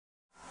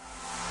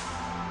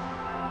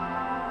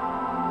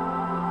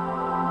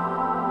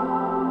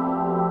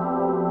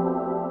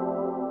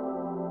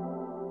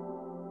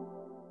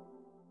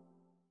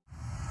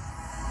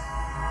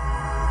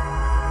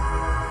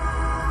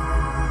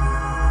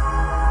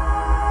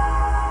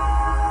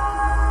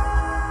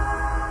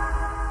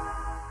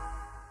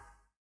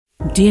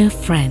Dear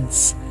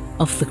friends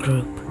of the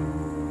group,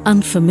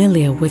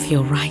 unfamiliar with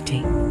your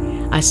writing,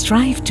 I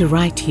strive to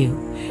write you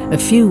a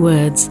few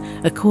words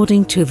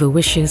according to the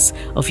wishes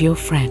of your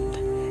friend,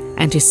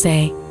 and to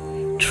say,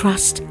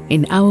 trust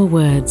in our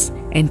words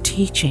and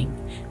teaching,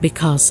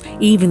 because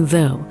even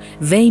though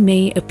they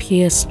may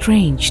appear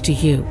strange to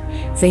you,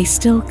 they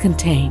still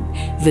contain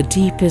the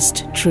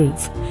deepest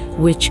truth,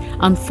 which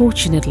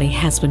unfortunately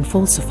has been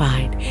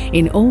falsified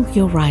in all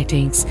your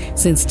writings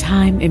since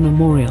time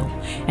immemorial,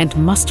 and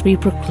must be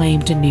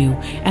proclaimed anew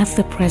at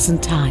the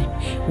present time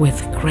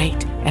with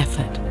great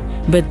effort.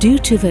 But due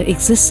to the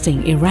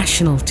existing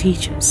irrational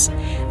teachers,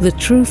 the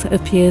truth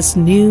appears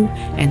new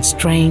and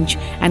strange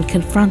and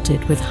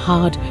confronted with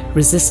hard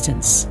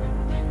resistance.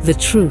 The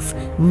truth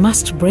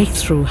must break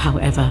through,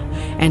 however,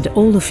 and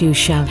all of you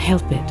shall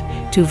help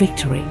it to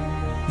victory.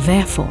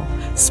 Therefore,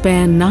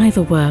 spare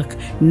neither work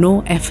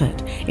nor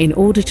effort in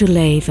order to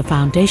lay the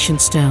foundation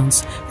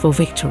stones for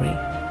victory.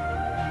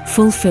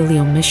 Fulfill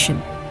your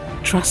mission,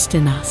 trust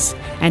in us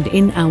and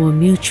in our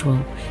mutual,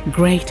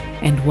 great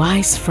and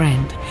wise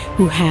friend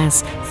who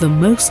has the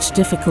most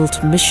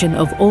difficult mission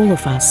of all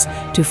of us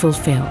to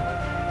fulfill.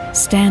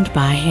 Stand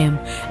by him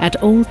at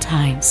all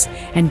times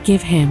and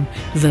give him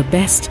the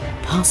best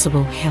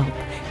possible help,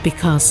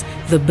 because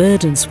the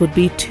burdens would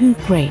be too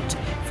great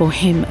for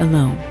him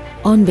alone.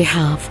 On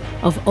behalf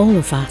of all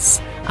of us,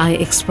 I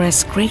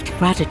express great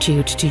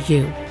gratitude to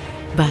you,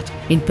 but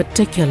in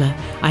particular,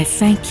 I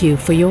thank you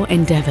for your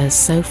endeavors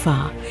so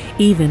far,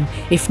 even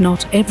if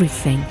not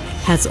everything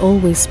has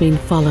always been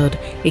followed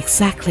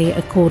exactly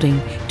according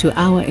to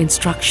our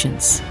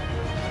instructions.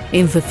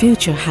 In the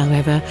future,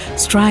 however,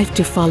 strive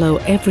to follow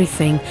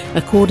everything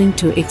according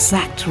to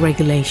exact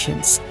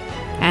regulations,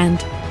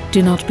 and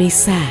do not be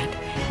sad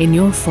in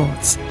your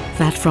thoughts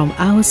that from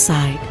our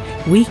side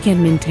we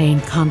can maintain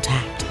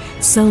contact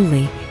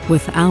solely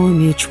with our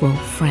mutual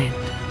friend.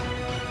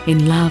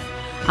 In love,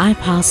 I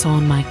pass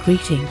on my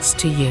greetings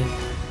to you.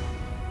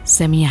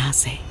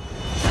 Semjase.